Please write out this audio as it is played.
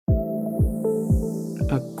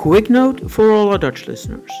A quick note for all our Dutch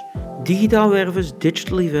listeners. Digitaal Werven's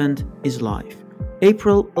digital event is live.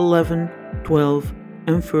 April 11, 12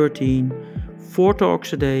 and 13. 4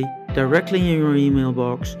 talks a day directly in your email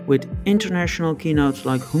box with international keynotes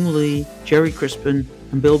like Hung Lee, Jerry Crispin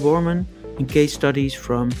and Bill Borman and case studies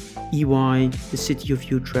from EY, the City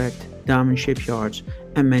of Utrecht, Damen Shipyards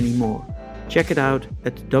and many more. Check it out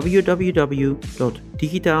at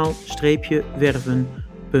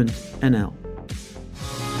www.digitaal-werven.nl.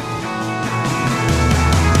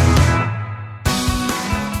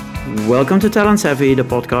 Welcome to Talent Savvy, the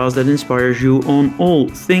podcast that inspires you on all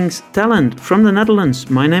things talent. From the Netherlands,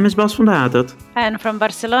 my name is Bas van der Hatert. And from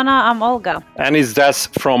Barcelona, I'm Olga. And it's Des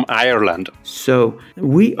from Ireland. So,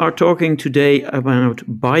 we are talking today about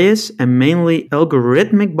bias and mainly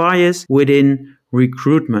algorithmic bias within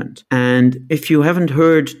recruitment. And if you haven't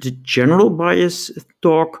heard the general bias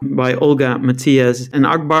talk by Olga, Matthias and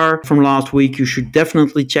Akbar from last week, you should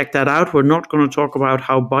definitely check that out. We're not going to talk about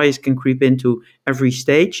how bias can creep into every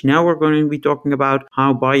stage. Now we're going to be talking about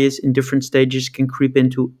how bias in different stages can creep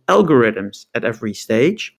into algorithms at every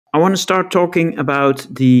stage. I want to start talking about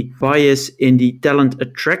the bias in the talent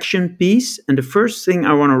attraction piece. And the first thing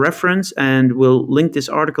I want to reference, and we'll link this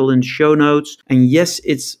article in the show notes. And yes,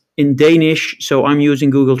 it's in Danish, so I'm using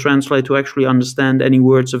Google Translate to actually understand any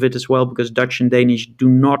words of it as well, because Dutch and Danish do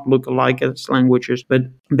not look alike as languages. But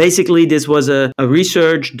basically, this was a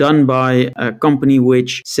research done by a company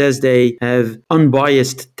which says they have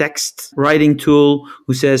unbiased text writing tool,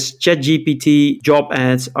 who says ChatGPT job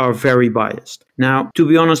ads are very biased. Now, to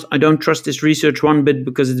be honest, I don't trust this research one bit,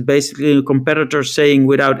 because it's basically a competitor saying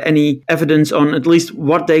without any evidence on at least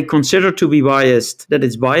what they consider to be biased, that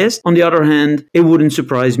it's biased. On the other hand, it wouldn't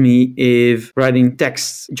surprise me if writing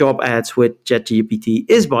text job ads with ChatGPT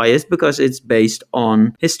is biased, because it's based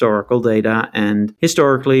on historical data, and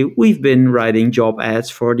historically we've been writing job ads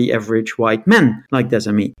for the average white man like Des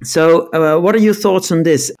and me. So what are your thoughts on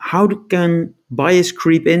this? How can bias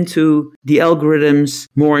creep into the algorithms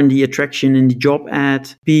more in the attraction in the job ad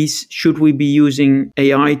piece? Should we be using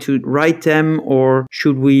AI to write them, or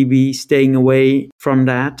should we be staying away from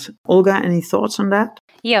that? Olga, any thoughts on that?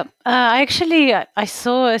 Yeah, I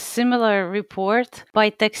saw a similar report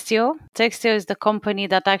by Textio. Textio is the company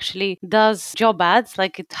that actually does job ads,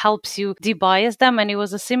 like it helps you debias them. And it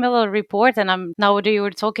was a similar report. And now that you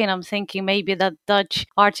were talking, I'm thinking maybe that Dutch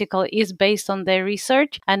article is based on their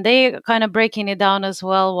research. And they kind of breaking it down as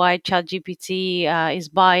well, why ChatGPT is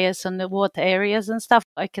biased and what areas and stuff.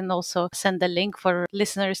 I can also send the link for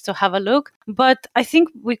listeners to have a look. But I think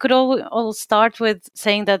we could all start with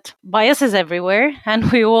saying that bias is everywhere,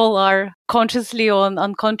 and we all are consciously or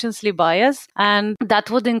unconsciously biased. And that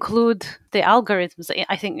would include the algorithms,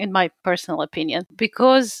 I think, in my personal opinion,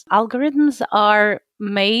 because algorithms are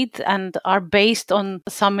made and are based on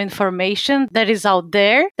some information that is out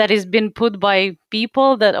there, that is been put by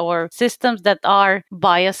people or systems that are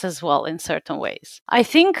biased as well in certain ways. I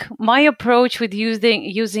think my approach with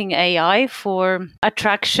using AI for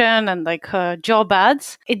attraction and job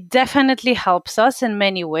ads, it definitely helps us in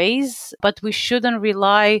many ways, but we shouldn't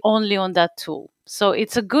rely only on that tool. So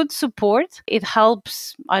it's a good support. It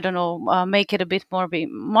helps, make it a bit more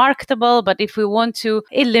marketable. But if we want to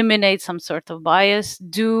eliminate some sort of bias,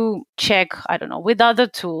 do check, with other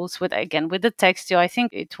tools, with the Textio. I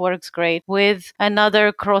think it works great with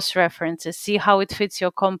another cross-references. See how it fits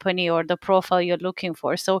your company or the profile you're looking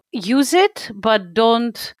for. So use it, but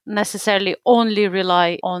don't necessarily only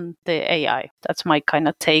rely on the AI. That's my kind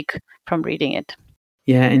of take from reading it.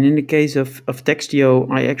 Yeah, and in the case of Textio,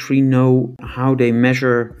 I actually know how they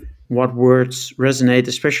measure what words resonate,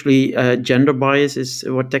 especially gender bias is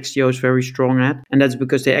what Textio is very strong at. And that's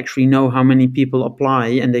because they actually know how many people apply,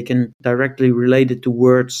 and they can directly relate it to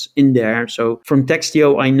words in there. So from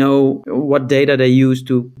Textio, I know what data they use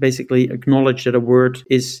to basically acknowledge that a word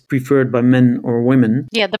is preferred by men or women.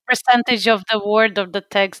 Yeah, the percentage of the word of the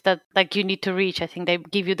text that you need to reach. I think they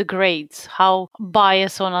give you the grades, how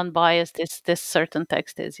biased or unbiased this certain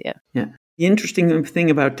text is. Yeah. The interesting thing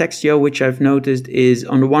about Textio, which I've noticed, is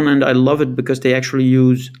on the one hand, I love it because they actually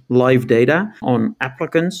use live data on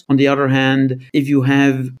applicants. On the other hand, if you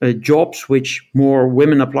have jobs which more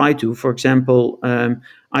women apply to, for example,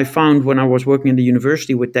 I found when I was working in the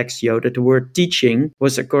university with Textio that the word teaching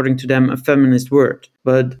was, according to them, a feminist word.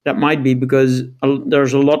 but that might be because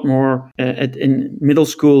there's a lot more in middle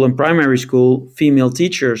school and primary school female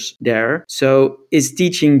teachers there. So is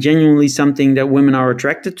teaching genuinely something that women are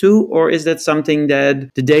attracted to, or is that something that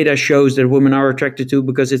the data shows that women are attracted to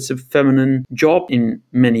because it's a feminine job in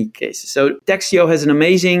many cases? So Textio has an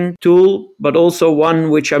amazing tool, but also one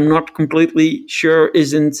which I'm not completely sure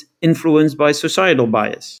isn't influenced by societal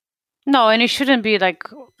bias. No, and it shouldn't be like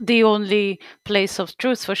the only place of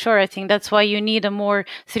truth, for sure. I think that's why you need a more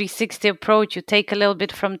 360 approach. You take a little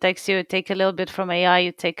bit from Textio, you take a little bit from AI,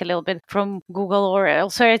 you take a little bit from Google, or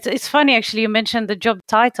also it's funny actually, you mentioned the job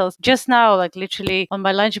titles. Just now, like literally on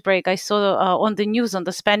my lunch break, I saw on the news, on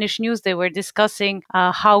the Spanish news, they were discussing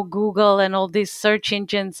how Google and all these search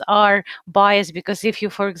engines are biased, because if you,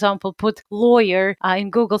 for example, put lawyer in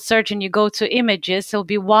Google search and you go to images, there'll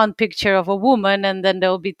be one picture of a woman and then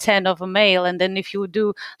there'll be 10 of a male. And then if you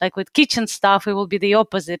do like with kitchen stuff, it will be the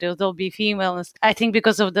opposite. There'll be female. I think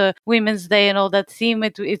because of the Women's Day and all that theme,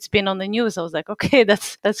 it's been on the news. I was like, okay,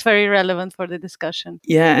 that's very relevant for the discussion.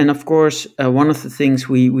 Yeah, and of course, one of the things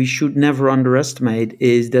we should never underestimate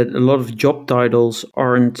is that a lot of job titles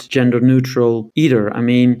aren't gender neutral either. I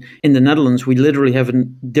mean, in the Netherlands, we literally have a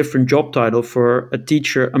different job title for a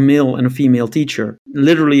teacher, a male and a female teacher.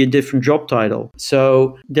 Literally a different job title.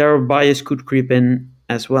 So their bias could creep in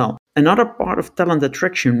as well. Another part of talent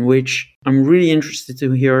attraction, which I'm really interested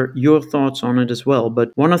to hear your thoughts on it as well,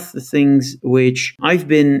 but one of the things which I've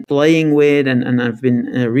been playing with and I've been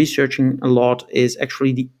researching a lot is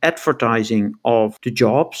actually the advertising of the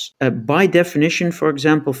jobs. By definition, for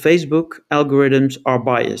example, Facebook algorithms are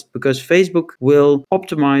biased because Facebook will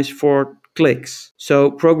optimize for clicks. So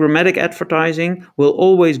programmatic advertising will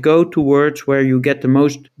always go towards where you get the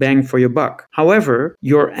most bang for your buck. However,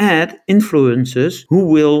 your ad influences who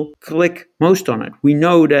will click most on it. We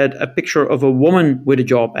know that a picture of a woman with a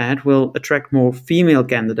job ad will attract more female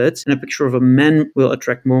candidates, and a picture of a man will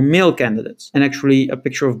attract more male candidates. And actually, a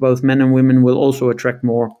picture of both men and women will also attract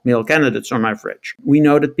more male candidates on average. We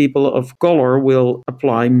know that people of color will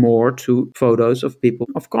apply more to photos of people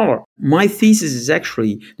of color. My thesis is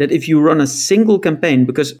actually that if you run a single campaign,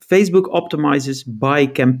 because Facebook optimizes by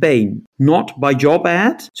campaign, not by job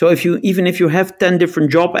ad. So even if you have 10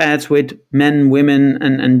 different job ads with men, women,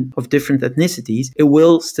 and of different ethnicities, it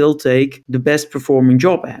will still take the best performing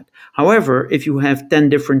job ad. However, if you have 10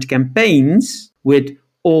 different campaigns with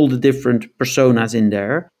all the different personas in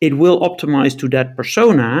there, it will optimize to that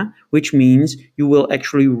persona, which means you will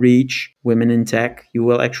actually reach women in tech, you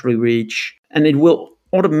will actually reach, and it will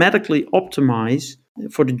automatically optimize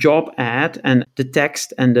for the job ad and the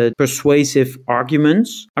text and the persuasive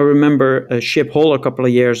arguments. I remember Ship Hall a couple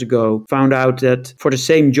of years ago found out that for the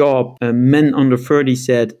same job, men under 30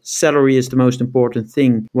 said salary is the most important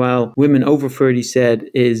thing, while women over 30 said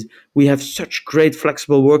is we have such great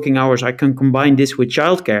flexible working hours, I can combine this with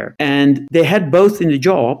childcare. And they had both in the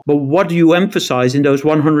job, but what do you emphasize in those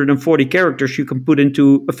 140 characters you can put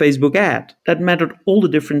into a Facebook ad? That mattered all the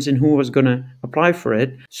difference in who was going to apply for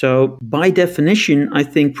it. So by definition, I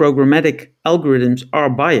think programmatic algorithms are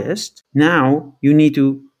biased. Now you need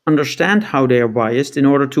to understand how they are biased in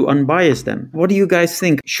order to unbias them. What do you guys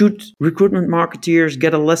think? Should recruitment marketeers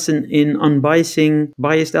get a lesson in unbiasing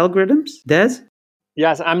biased algorithms? Des?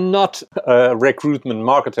 Yes, I'm not a recruitment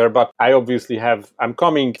marketer, but I'm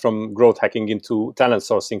coming from growth hacking into talent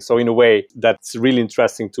sourcing. So in a way, that's really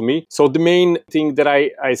interesting to me. So the main thing that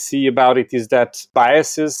I see about it is that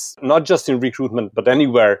biases, not just in recruitment, but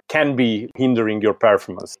anywhere, can be hindering your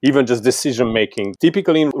performance, even just decision making.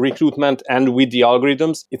 Typically in recruitment and with the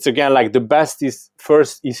algorithms, it's again like the best is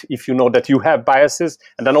first is if you know that you have biases,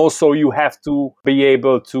 and then also you have to be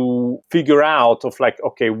able to figure out of like,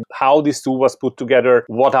 okay, how this tool was put together.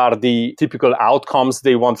 What are the typical outcomes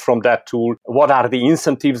they want from that tool? What are the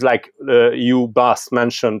incentives, like you, Bas,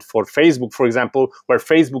 mentioned for Facebook, for example, where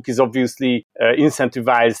Facebook is obviously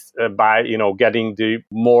incentivized by, getting the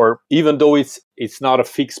more, even though it's not a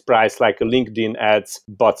fixed price like a LinkedIn ads,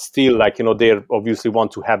 but still they obviously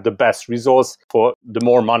want to have the best results for the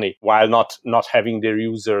more money, while not having their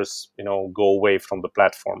users, go away from the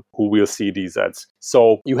platform who will see these ads.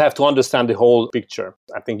 So you have to understand the whole picture.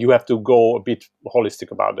 I think you have to go a bit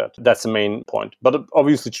holistic about that. That's the main point. But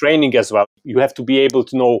obviously training as well. You have to be able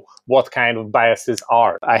to know what kind of biases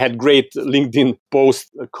are. I had great LinkedIn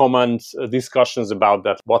post comments, discussions about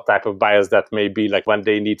that, what type of bias that may be, like when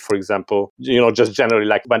they need, for example, just generally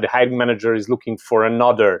like when the hiring manager is looking for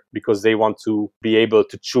another because they want to be able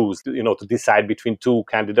to choose, to decide between two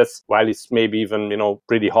candidates, while it's maybe even,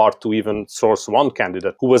 pretty hard to even source one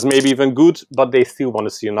candidate who was maybe even good, but they still want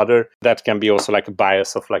to see another. That can be also like a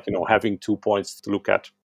bias of like, having 2 points to look at.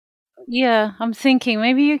 Yeah, I'm thinking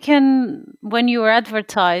maybe you can, when you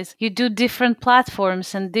advertise, you do different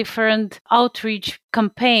platforms and different outreach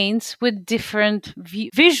campaigns with different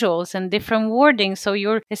visuals and different wording. So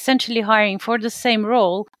you're essentially hiring for the same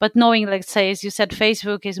role, but knowing, like, say, as you said,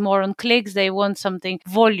 Facebook is more on clicks, they want something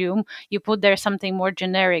volume, you put there something more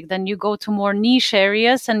generic. Then you go to more niche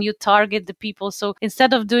areas and you target the people. So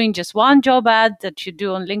instead of doing just one job ad that you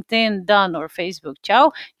do on LinkedIn, done, or Facebook,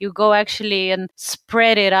 ciao, you go actually and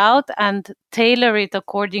spread it out and tailor it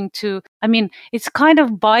according to, I mean, it's kind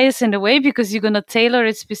of biased in a way because you're going to tailor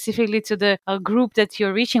it specifically to the group that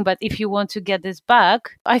you're reaching. But if you want to get this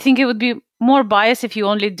back, I think it would be more biased if you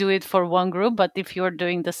only do it for one group. But if you're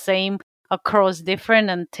doing the same across different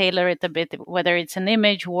and tailor it a bit, whether it's an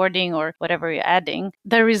image, wording, or whatever you're adding,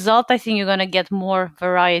 the result, I think you're going to get more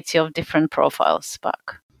variety of different profiles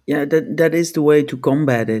back. Yeah, that is the way to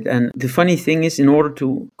combat it. And the funny thing is, in order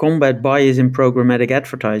to combat bias in programmatic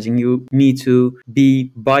advertising, you need to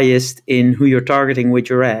be biased in who you're targeting with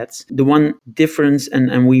your ads. The one difference,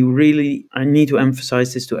 and I need to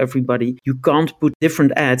emphasize this to everybody, you can't put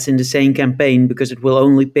different ads in the same campaign because it will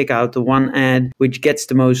only pick out the one ad which gets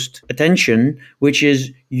the most attention, which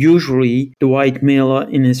is usually the white male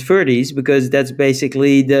in his 30s, because that's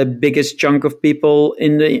basically the biggest chunk of people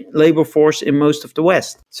in the labor force in most of the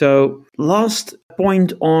West. So last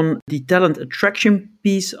point on the talent attraction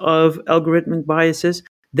piece of algorithmic biases.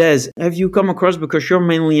 Des, have you come across, because you're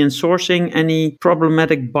mainly in sourcing, any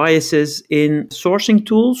problematic biases in sourcing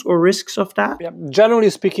tools or risks of that? Yeah, generally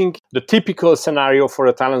speaking, the typical scenario for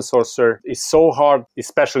a talent sourcer is so hard,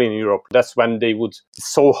 especially in Europe. That's when it's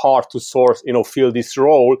so hard to source, fill this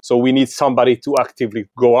role. So we need somebody to actively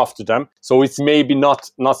go after them. So it's maybe not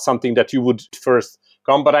something that you would first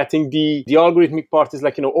come. But I think the algorithmic part is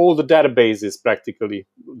all the databases practically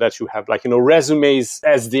that you have, resumes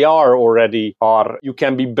as they are already you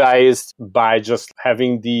can be biased by just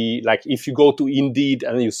having if you go to Indeed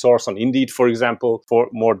and you source on Indeed, for example, for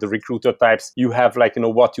more the recruiter types, you have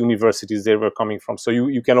what universities they were coming from. So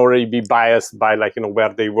you can already be biased by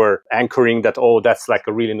where they were anchoring that, that's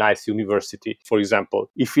a really nice university, for example.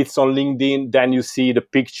 If it's on LinkedIn, then you see the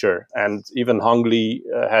picture, and even Hung Lee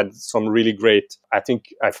had some really great, I think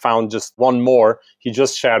I found just one more. He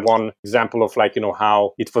just shared one example of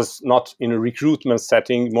how it was not in a recruitment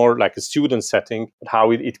setting, more like a student setting, but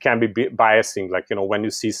how it can be biasing. When you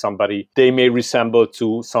see somebody, they may resemble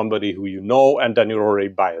to somebody who and then you're already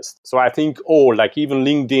biased. So I think even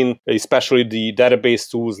LinkedIn, especially the database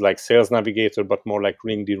tools like Sales Navigator, but more like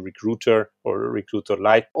LinkedIn Recruiter or Recruiter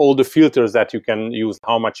Lite, all the filters that you can use,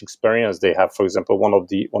 how much experience they have, for example, one of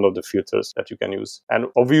the filters that you can use. And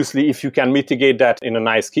obviously, if you can mitigate that in a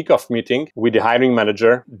nice kickoff meeting with the hiring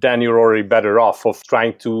manager, then you're already better off of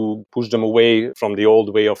trying to push them away from the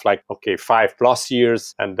old way of 5+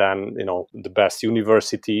 years and then the best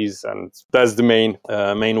universities, and that's the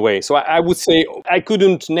main way. So I would say I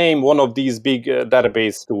couldn't name one of these big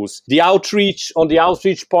database tools. The outreach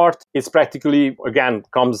part, it's practically again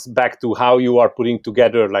comes back to how you are putting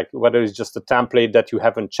together, whether it's just a template that you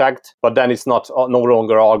haven't checked, but then it's no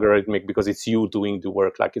longer algorithmic because it's you doing the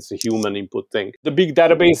work, it's a human input thing. The big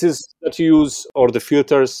databases that you use, or the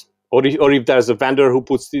filters, or if there's a vendor who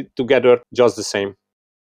puts it together, just the same.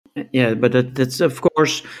 Yeah, but that's of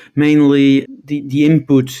course mainly the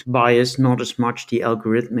input bias, not as much the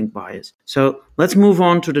algorithmic bias. So let's move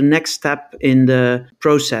on to the next step in the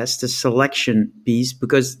process, the selection piece,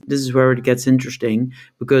 because this is where it gets interesting,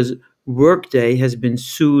 because Workday has been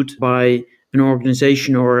sued by an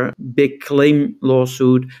organization or a big claim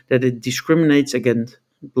lawsuit that it discriminates against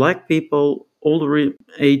Black people, older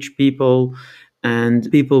age people, and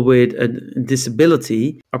people with a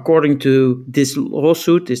disability. According to this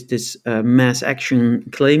lawsuit, this mass action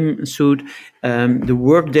claim suit, the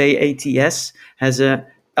Workday ATS has an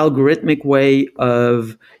algorithmic way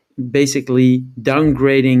of basically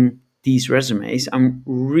downgrading these resumes. I'm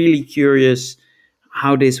really curious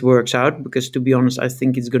how this works out, because to be honest, I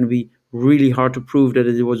think it's going to be really hard to prove that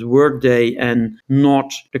it was Workday and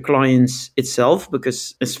not the clients itself,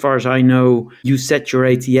 because as far as I know, you set your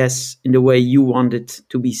ATS in the way you want it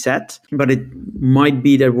to be set. But it might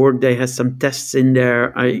be that Workday has some tests in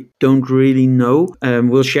there. I don't really know.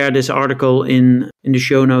 We'll share this article in the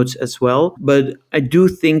show notes as well. But I do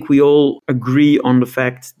think we all agree on the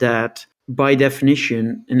fact that by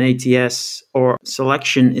definition, an ATS or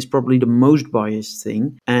selection is probably the most biased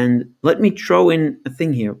thing. And let me throw in a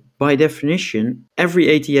thing here. By definition,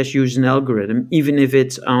 every ATS uses an algorithm, even if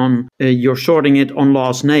it's on, you're sorting it on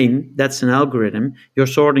last name, that's an algorithm. You're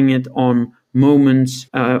sorting it on moments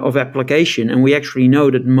of application. And we actually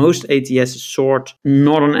know that most ATS sort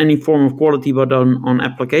not on any form of quality, but on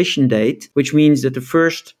application date, which means that the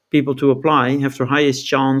first people to apply have the highest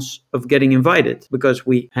chance of getting invited, because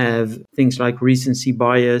we have things like recency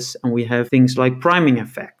bias and we have things like priming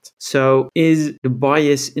effect. So is the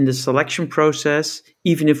bias in the selection process,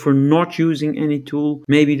 even if we're not using any tool,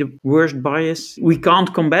 maybe the worst bias we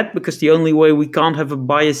can't combat, because the only way we can't have a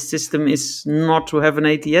biased system is not to have an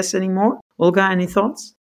ATS anymore? Olga, any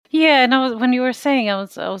thoughts? Yeah, and when you were saying, I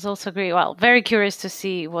was also agree. Well, very curious to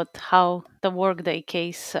see how the Workday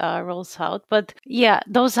case rolls out. But yeah,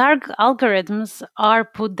 those algorithms are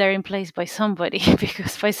put there in place by somebody,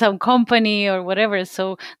 because by some company or whatever.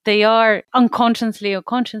 So they are unconsciously or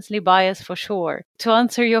consciously biased for sure. To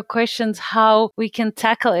answer your questions, how we can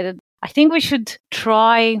tackle it, I think we should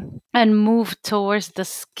try and move towards the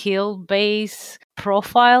skill-based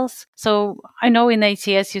profiles. So I know in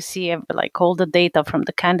ATS you see like all the data from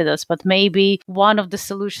the candidates, but maybe one of the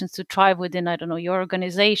solutions to try within, I don't know, your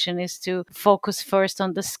organization is to focus first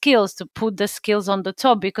on the skills, to put the skills on the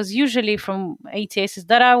top, because usually from ATSs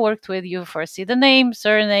that I worked with, you first see the name,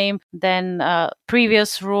 surname, then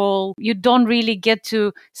previous role. You don't really get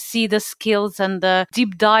to see the skills and the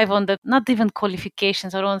deep dive on the, not even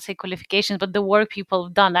qualifications, I don't want to say qualifications, but the work people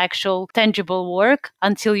have done, actual tangible work,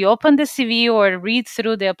 until you open the CV or read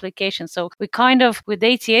through the application. So we kind of, with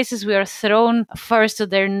ATSs, we are thrown first to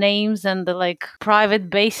their names and the like private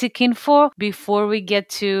basic info before we get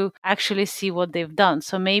to actually see what they've done.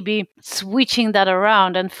 So maybe switching that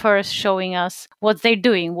around and first showing us what they're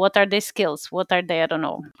doing, what are their skills, what are they, I don't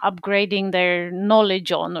know, upgrading their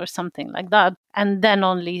knowledge on or something like that. And then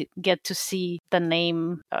only get to see the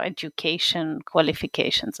name, education,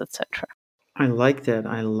 qualifications, etc. I like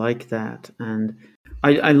that. And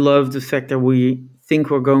I love the fact that we think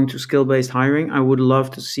we're going to skill-based hiring. I would love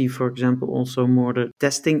to see, for example, also more the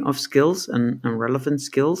testing of skills and relevant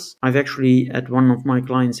skills. I've actually, at one of my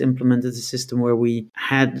clients, implemented a system where we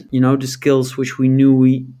had, the skills which we knew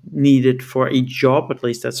we needed for each job. At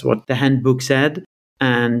least that's what the handbook said.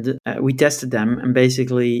 And we tested them, and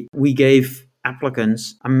basically we gave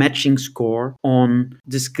applicants a matching score on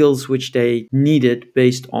the skills which they needed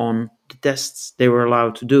based on the tests they were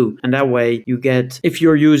allowed to do. And that way you get, if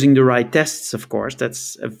you're using the right tests, of course,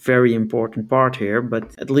 that's a very important part here, but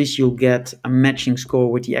at least you'll get a matching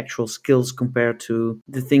score with the actual skills compared to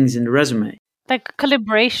the things in the resume. Like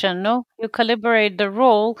calibration, no? You calibrate the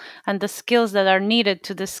role and the skills that are needed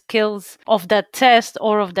to the skills of that test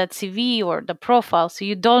or of that CV or the profile. So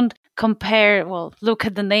you don't compare, look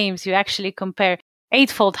at the names, you actually compare.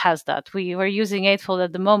 Eightfold has that. We were using Eightfold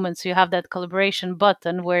at the moment, so you have that calibration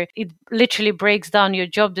button where it literally breaks down your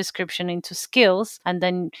job description into skills, and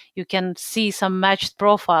then you can see some matched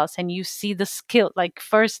profiles and you see the skill. Like,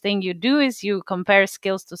 first thing you do is you compare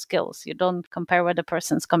skills to skills. You don't compare where the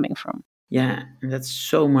person's coming from. Yeah, that's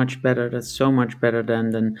so much better.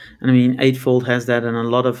 And I mean, Eightfold has that, and a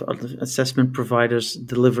lot of assessment providers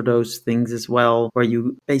deliver those things as well, where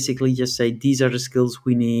you basically just say, these are the skills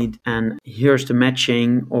we need, and here's the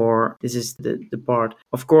matching, or this is the part.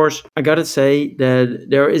 Of course, I gotta say that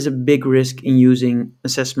there is a big risk in using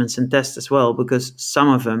assessments and tests as well, because some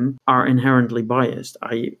of them are inherently biased.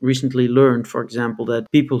 I recently learned, for example, that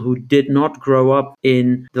people who did not grow up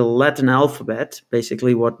in the Latin alphabet,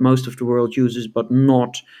 basically what most of the world uses, but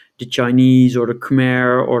not the Chinese or the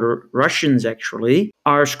Khmer or the Russians actually,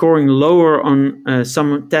 are scoring lower on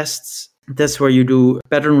some tests. That's where you do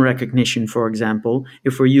pattern recognition, for example,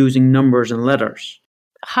 if we're using numbers and letters.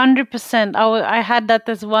 100%. I had that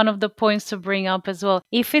as one of the points to bring up as well.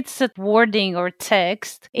 If it's a wording or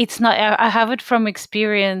text, it's not. I have it from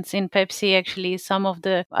experience in Pepsi, actually. Some of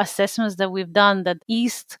the assessments that we've done, that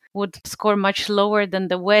East would score much lower than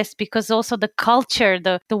the West, because also the culture,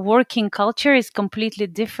 the working culture is completely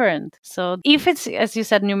different. So if it's, as you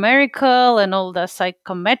said, numerical and all the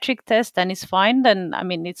psychometric tests, then it's fine. Then, I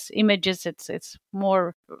mean, it's images, it's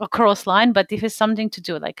more across line. But if it's something to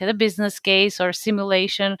do like a business case or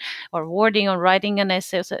simulation or wording or writing an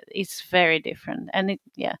essay, it's very different. And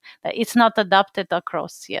it's not adapted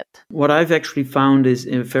across yet. What I've actually found is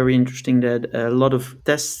very interesting, that a lot of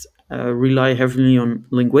tests rely heavily on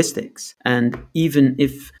linguistics. And even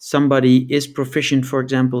if somebody is proficient, for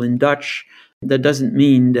example, in Dutch, that doesn't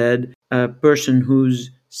mean that a person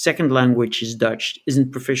whose second language is Dutch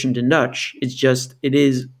isn't proficient in Dutch. It's just, it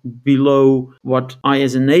is below what I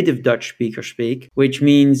as a native Dutch speaker speak, which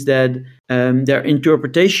means that their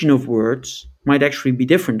interpretation of words might actually be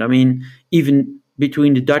different. I mean, even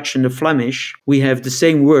between the Dutch and the Flemish, we have the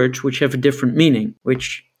same words which have a different meaning,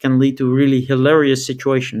 which can lead to really hilarious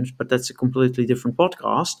situations, but that's a completely different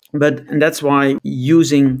podcast. And that's why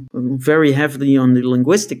using very heavily on the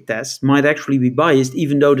linguistic test might actually be biased,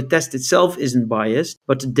 even though the test itself isn't biased,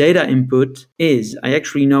 but the data input is. I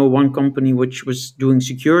actually know one company which was doing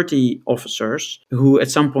security officers who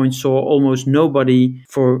at some point saw almost nobody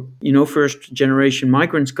for, first generation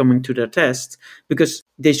migrants coming to their test because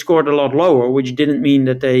they scored a lot lower, which didn't mean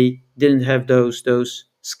that they didn't have those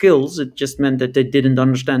skills. It just meant that they didn't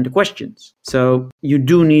understand the questions. So you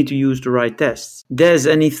do need to use the right tests. Des,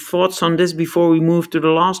 any thoughts on this before we move to the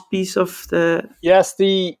last piece of the... Yes,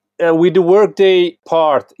 with the Workday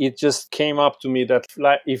part, it just came up to me that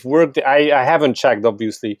if Workday, I haven't checked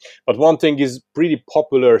obviously, but one thing is pretty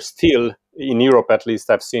popular still in Europe, at least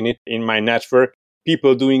I've seen it in my network.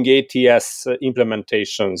 People doing ATS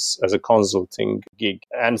implementations as a consulting gig.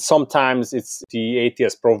 And sometimes it's the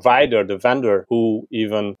ATS provider, the vendor, who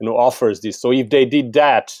even offers this. So if they did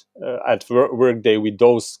that at Workday with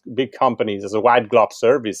those big companies as a white glove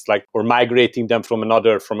service, like or migrating them from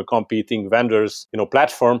a competing vendor's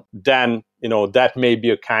platform, then that may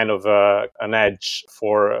be a kind of an edge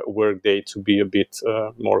for Workday to be a bit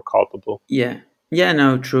more culpable. Yeah,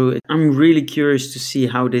 no, true. I'm really curious to see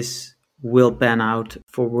how this will pan out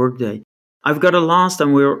for Workday. I've got a last,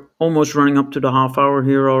 and we're almost running up to the half hour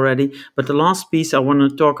here already, but the last piece I want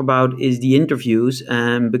to talk about is the interviews,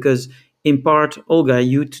 because in part, Olga,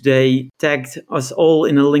 you today tagged us all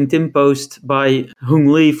in a LinkedIn post by Hung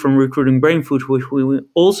Lee from Recruiting Brain Food, which we will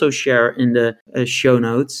also share in the show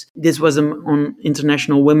notes. This was on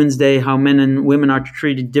International Women's Day, how men and women are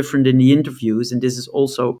treated different in the interviews. And this is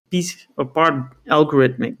also a part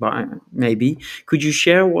algorithmic, maybe. Could you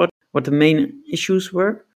share what the main issues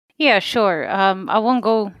were? Yeah, sure. I won't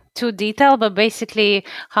go too detailed, but basically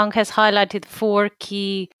Hung has highlighted 4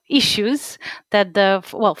 key issues that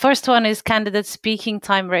first one is candidate speaking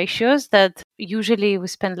time ratios, that usually we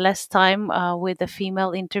spend less time with a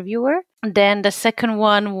female interviewer. Then the second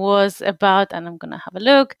one was about, and I'm going to have a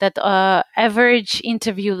look, that average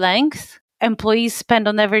interview length. Employees spend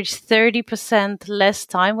on average 30% less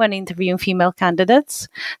time when interviewing female candidates.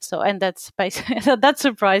 So, and that's that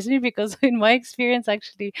surprised me because in my experience,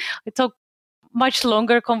 actually, I took much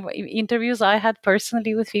longer interviews I had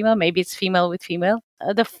personally with female. Maybe it's female with female.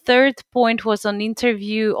 The third point was on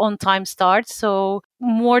interview on time start. So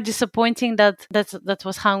more disappointing that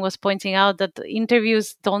was Hung was pointing out, that the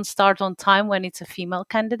interviews don't start on time when it's a female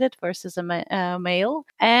candidate versus a male.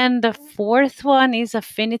 And the fourth one is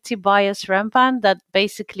affinity bias rampant, that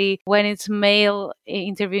basically when it's male,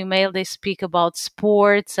 interviewing male, they speak about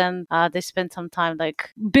sports and they spend some time like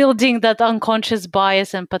building that unconscious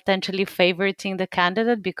bias and potentially favoriting the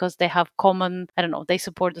candidate because they have common, they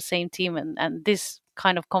support the same team, and this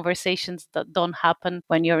kind of conversations that don't happen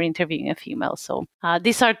when you're interviewing a female. So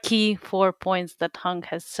these are key 4 points that Hung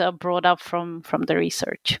has brought up from the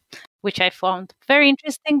research, which I found very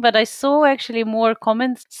interesting. But I saw actually more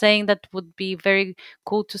comments saying that would be very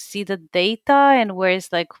cool to see the data and where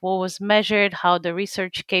it's like what was measured, how the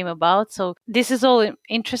research came about. So this is all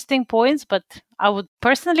interesting points, but I would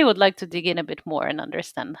personally like to dig in a bit more and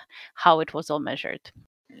understand how it was all measured.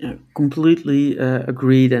 Yeah, completely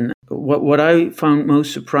agreed. And what I found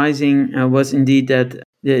most surprising was indeed that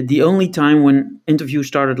the only time when interviews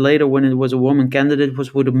started later when it was a woman candidate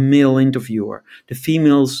was with a male interviewer. The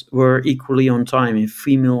females were equally on time. A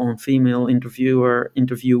female on female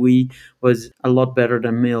interviewee was a lot better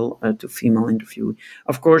than male to female interviewee.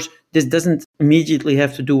 Of course, this doesn't immediately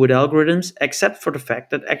have to do with algorithms, except for the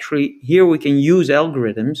fact that actually here we can use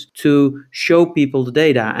algorithms to show people the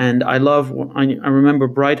data. And I remember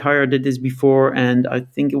BrightHire did this before, and I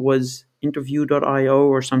think it was Interview.io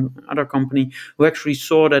or some other company who actually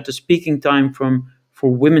saw that the speaking time for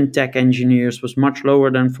women tech engineers was much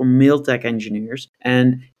lower than for male tech engineers.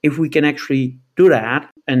 And if we can actually do that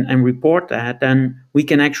and report that, then we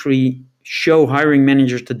can actually show hiring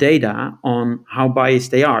managers the data on how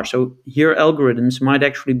biased they are. So here algorithms might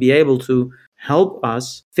actually be able to help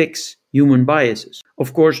us fix human biases.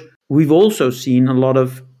 Of course, we've also seen a lot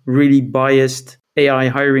of really biased AI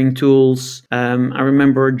hiring tools. I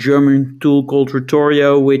remember a German tool called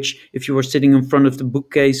Retorio, which if you were sitting in front of the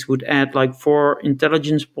bookcase would add like 4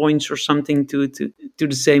 intelligence points or something to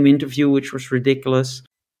the same interview, which was ridiculous.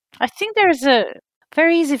 I think there's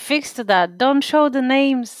very easy fix to that. Don't show the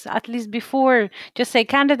names at least before. Just say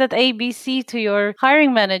candidate ABC to your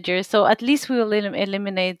hiring manager. So at least we will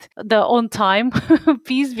eliminate the on time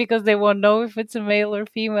piece because they won't know if it's a male or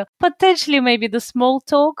female. Potentially maybe the small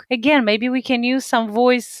talk. Again, maybe we can use some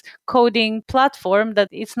voice coding platform that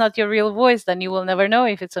it's not your real voice. Then you will never know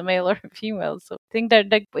if it's a male or a female. So I think that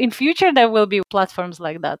in future there will be platforms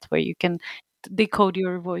like that where you can decode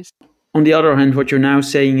your voice. On the other hand, what you're now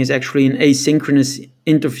saying is actually an asynchronous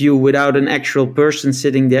interview without an actual person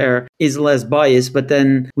sitting there is less biased. But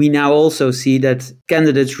then we now also see that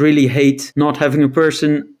candidates really hate not having a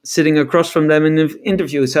person sitting across from them in the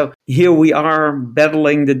interview. So here we are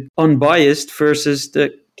battling the unbiased versus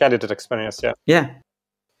the candidate experience. Yeah. Yeah.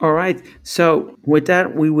 All right. So with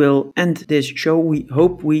that, we will end this show. We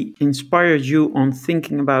hope we inspired you on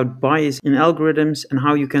thinking about bias in algorithms and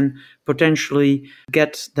how you can potentially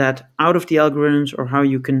get that out of the algorithms, or how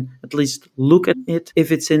you can at least look at it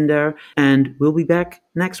if it's in there. And we'll be back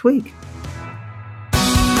next week.